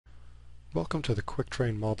Welcome to the Quick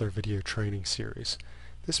Train Modeler video training series.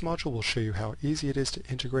 This module will show you how easy it is to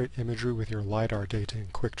integrate imagery with your LiDAR data in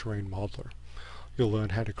Quick Train Modeler. You'll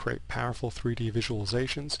learn how to create powerful 3D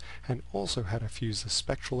visualizations and also how to fuse the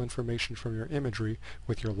spectral information from your imagery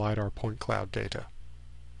with your LiDAR point cloud data.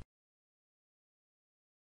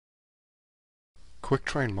 Quick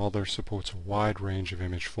Train Modeler supports a wide range of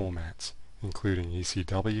image formats, including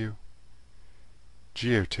ECW,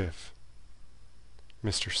 GeoTIFF,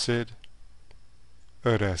 MRSID,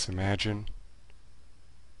 Imagine,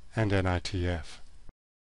 and NITF.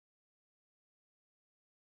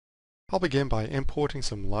 I'll begin by importing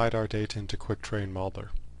some LiDAR data into Quick Train Modeler.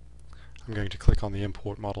 I'm going to click on the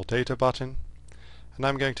Import Model Data button, and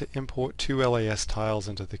I'm going to import two LAS tiles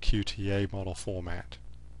into the QTA model format.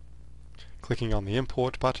 Clicking on the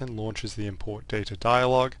Import button launches the Import Data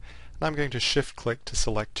dialog, and I'm going to shift-click to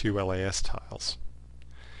select two LAS tiles.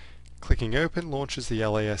 Clicking Open launches the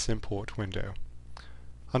LAS import window.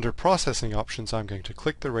 Under Processing Options, I'm going to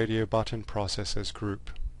click the radio button Process as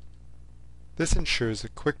Group. This ensures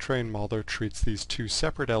that Quick Train Modeler treats these two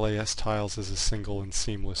separate LAS tiles as a single and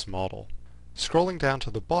seamless model. Scrolling down to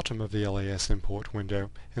the bottom of the LAS import window,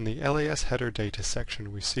 in the LAS header data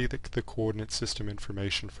section we see that the coordinate system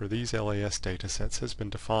information for these LAS datasets has been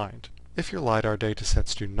defined. If your LiDAR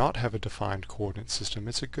datasets do not have a defined coordinate system,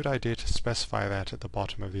 it's a good idea to specify that at the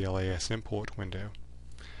bottom of the LAS import window.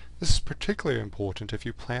 This is particularly important if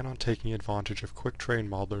you plan on taking advantage of Quick Train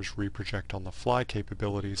Modeler's reproject on the fly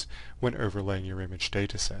capabilities when overlaying your image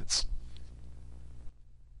datasets.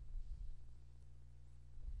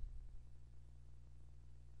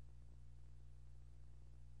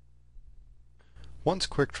 Once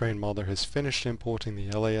Quick Train Modeler has finished importing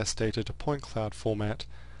the LAS data to point cloud format,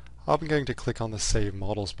 I'm going to click on the Save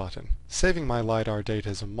Models button. Saving my LiDAR data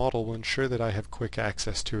as a model will ensure that I have quick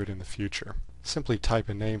access to it in the future. Simply type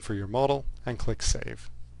a name for your model and click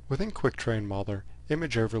Save. Within Quick Train Modeler,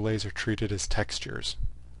 image overlays are treated as textures.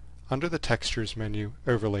 Under the Textures menu,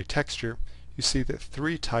 Overlay Texture, you see that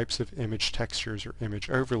three types of image textures or image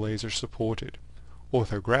overlays are supported: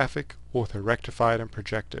 orthographic, orthorectified, and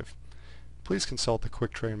projective. Please consult the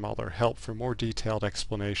Quick Train Modeler help for more detailed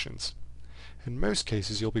explanations. In most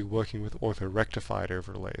cases, you'll be working with orthorectified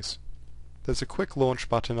overlays. There's a quick launch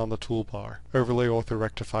button on the toolbar, Overlay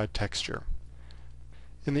Orthorectified Texture.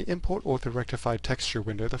 In the Import Orthorectified Texture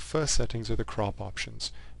window, the first settings are the crop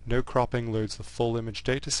options. No cropping loads the full image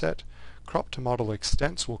dataset. Crop to Model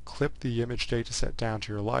Extents will clip the image dataset down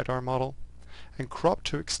to your LiDAR model. And Crop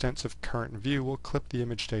to Extents of Current View will clip the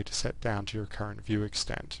image dataset down to your current view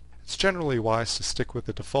extent. It's generally wise to stick with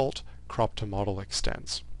the default Crop to Model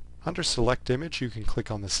Extents. Under Select Image, you can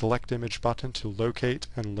click on the Select Image button to locate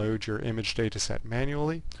and load your image dataset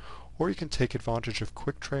manually, or you can take advantage of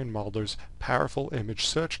Quick Train Modeler's powerful image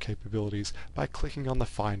search capabilities by clicking on the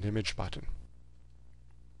Find Image button.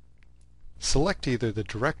 Select either the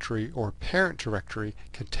directory or parent directory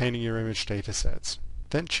containing your image datasets.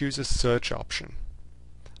 Then choose a search option.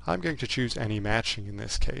 I'm going to choose Any Matching in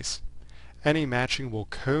this case. Any Matching will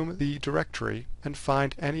comb the directory and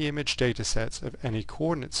find any image datasets of any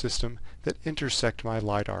coordinate system that intersect my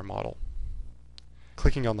LiDAR model.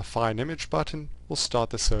 Clicking on the Find Image button will start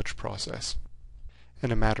the search process.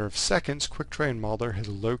 In a matter of seconds, Quick Train Modeler has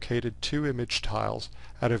located two image tiles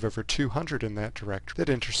out of over 200 in that directory that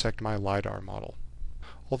intersect my LiDAR model.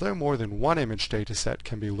 Although more than one image dataset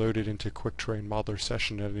can be loaded into Quick Train Modeler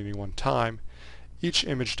session at any one time, each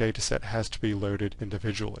image dataset has to be loaded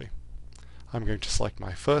individually. I'm going to select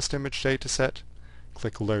my first image dataset,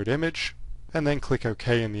 click Load Image, and then click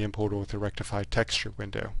OK in the Import Orthorectified Texture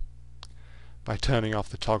window. By turning off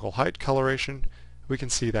the toggle height coloration, we can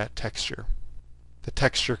see that texture. The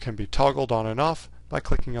texture can be toggled on and off by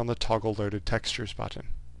clicking on the Toggle Loaded Textures button.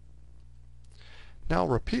 Now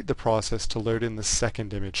repeat the process to load in the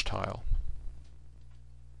second image tile.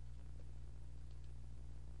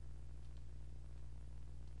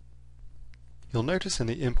 You'll notice in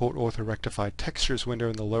the Import Orthorectified Textures window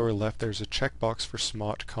in the lower left there's a checkbox for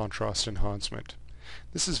Smart Contrast Enhancement.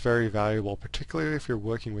 This is very valuable, particularly if you're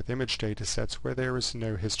working with image datasets where there is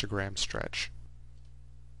no histogram stretch.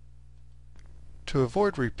 To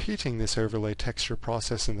avoid repeating this overlay texture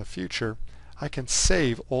process in the future, I can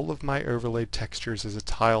save all of my overlaid textures as a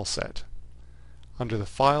tile set. Under the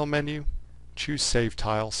File menu, choose Save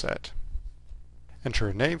Tile Set. Enter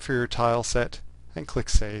a name for your tile set and click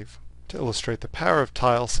Save. To illustrate the power of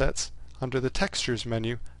tile sets, under the Textures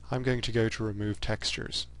menu, I'm going to go to Remove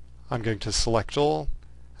Textures. I'm going to select all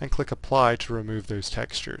and click Apply to remove those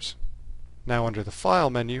textures. Now under the File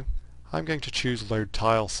menu, I'm going to choose Load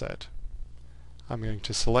Tile Set. I'm going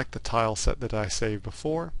to select the tile set that I saved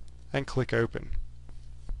before and click Open.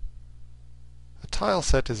 A tile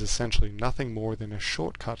set is essentially nothing more than a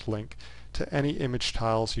shortcut link to any image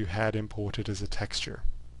tiles you had imported as a texture.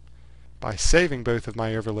 By saving both of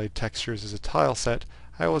my overlaid textures as a tile set,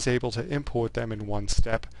 I was able to import them in one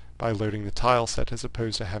step by loading the tile set as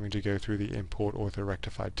opposed to having to go through the import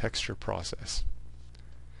orthorectified texture process.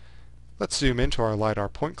 Let's zoom into our LiDAR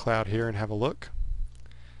point cloud here and have a look.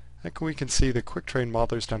 And we can see the QuickTrain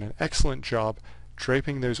Modeler's done an excellent job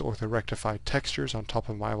draping those orthorectified textures on top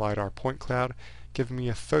of my LiDAR point cloud, giving me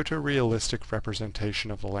a photorealistic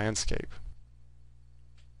representation of the landscape.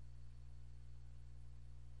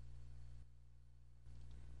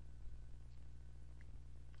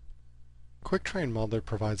 QuickTrain Modeler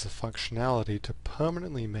provides the functionality to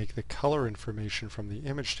permanently make the color information from the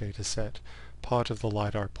image dataset part of the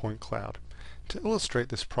LiDAR point cloud. To illustrate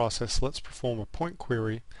this process, let's perform a point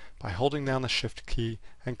query by holding down the Shift key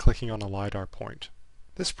and clicking on a LiDAR point.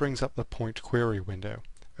 This brings up the point query window.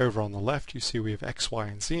 Over on the left you see we have X, Y,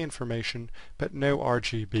 and Z information, but no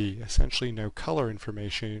RGB, essentially no color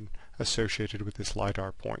information associated with this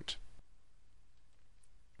LiDAR point.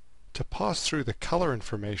 To pass through the color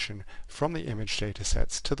information from the image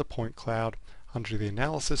datasets to the point cloud, under the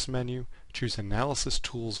Analysis menu, choose Analysis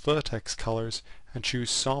Tools Vertex Colors and choose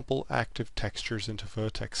Sample Active Textures into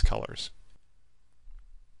Vertex Colors.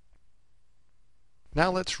 Now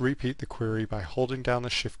let's repeat the query by holding down the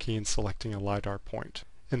Shift key and selecting a LiDAR point.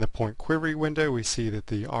 In the point query window we see that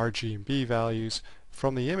the RGB values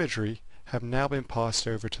from the imagery have now been passed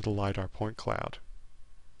over to the LiDAR point cloud.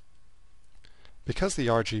 Because the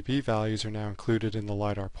RGB values are now included in the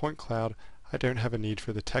LiDAR point cloud, I don't have a need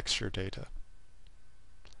for the texture data.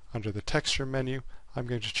 Under the Texture menu, I'm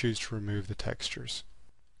going to choose to remove the textures.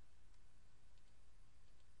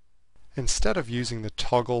 Instead of using the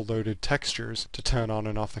toggle loaded textures to turn on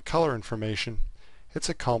and off the color information, it's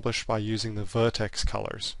accomplished by using the vertex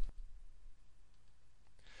colors.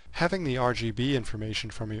 Having the RGB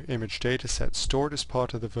information from your image dataset stored as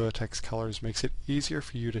part of the vertex colors makes it easier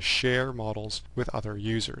for you to share models with other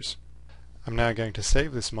users. I'm now going to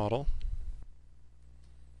save this model,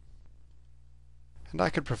 and I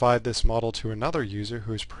could provide this model to another user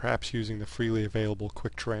who is perhaps using the freely available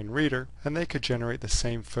QuickTrain Reader, and they could generate the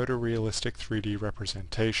same photorealistic 3D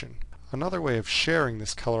representation. Another way of sharing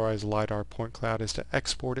this colorized LiDAR point cloud is to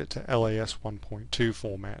export it to LAS 1.2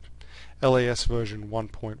 format. LAS version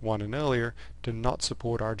 1.1 and earlier do not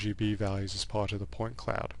support RGB values as part of the point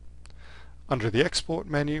cloud. Under the Export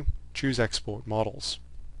menu, choose Export Models.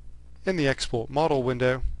 In the Export Model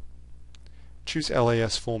window, choose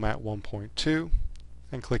LAS format 1.2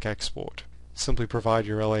 and click Export. Simply provide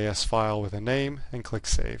your LAS file with a name and click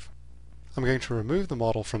Save. I'm going to remove the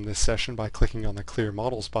model from this session by clicking on the Clear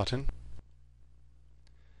Models button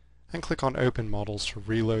and click on Open Models to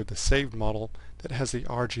reload the saved model that has the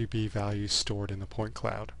RGB values stored in the point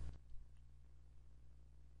cloud.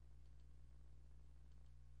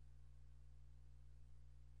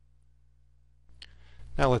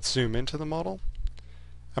 Now let's zoom into the model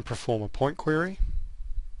and perform a point query.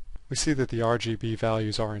 We see that the RGB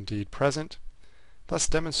values are indeed present, thus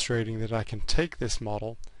demonstrating that I can take this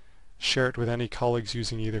model, share it with any colleagues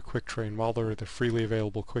using either QuickTrain Modeler or the freely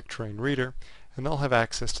available QuickTrain Reader, and they'll have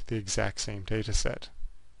access to the exact same dataset.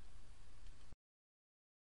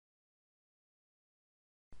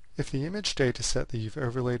 If the image dataset that you've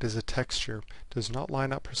overlaid as a texture does not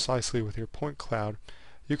line up precisely with your point cloud,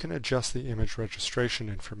 you can adjust the image registration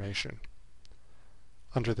information.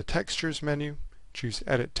 Under the Textures menu, choose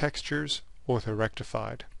Edit Textures,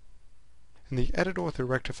 Orthorectified. In the Edit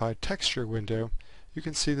Orthorectified Texture window, you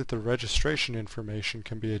can see that the registration information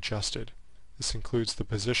can be adjusted. This includes the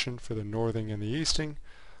position for the northing and the easting,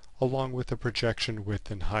 along with the projection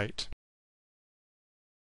width and height.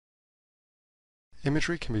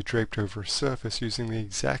 Imagery can be draped over a surface using the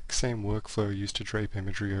exact same workflow used to drape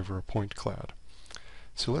imagery over a point cloud.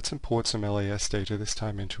 So let's import some LAS data, this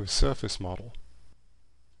time into a surface model.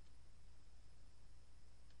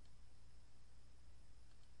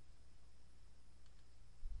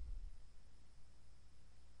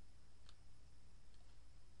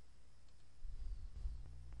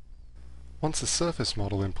 Once the surface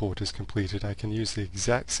model import is completed, I can use the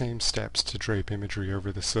exact same steps to drape imagery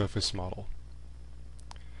over the surface model.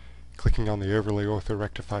 Clicking on the Overlay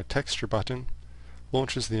Orthorectified Texture button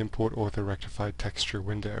launches the Import Orthorectified Texture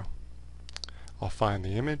window. I'll find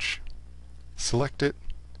the image, select it,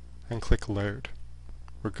 and click Load.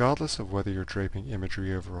 Regardless of whether you're draping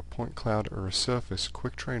imagery over a point cloud or a surface,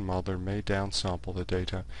 QuickTrain Modeler may downsample the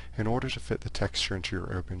data in order to fit the texture into your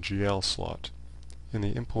OpenGL slot. In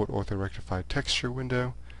the Import Orthorectified Texture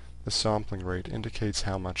window, The sampling rate indicates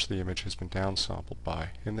how much the image has been downsampled by,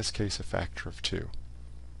 in this case a factor of 2.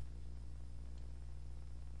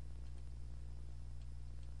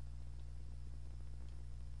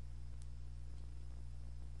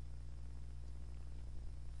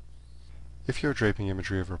 If you are draping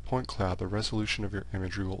imagery over a point cloud, the resolution of your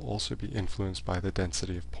imagery will also be influenced by the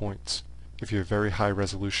density of points. If you have very high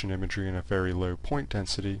resolution imagery and a very low point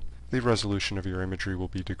density, the resolution of your imagery will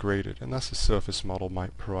be degraded, and thus a surface model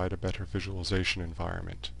might provide a better visualization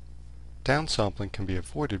environment. Downsampling can be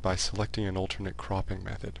avoided by selecting an alternate cropping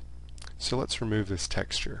method. So let's remove this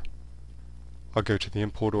texture. I'll go to the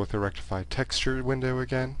Import Orthorectified Texture window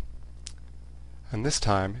again, and this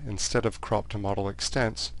time, instead of crop to model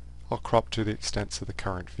extents, I'll crop to the extents of the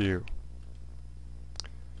current view.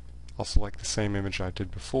 I'll select the same image I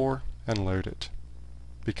did before and load it.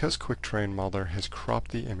 Because Quick Train Modeler has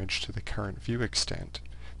cropped the image to the current view extent,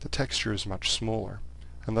 the texture is much smaller,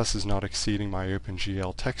 and thus is not exceeding my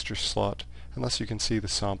OpenGL texture slot, and thus you can see the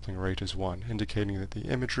sampling rate is 1, indicating that the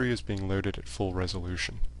imagery is being loaded at full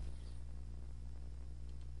resolution.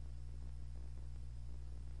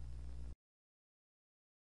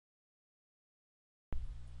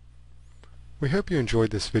 We hope you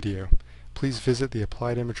enjoyed this video. Please visit the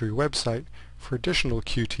Applied Imagery website for additional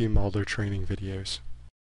Qt Modeler training videos.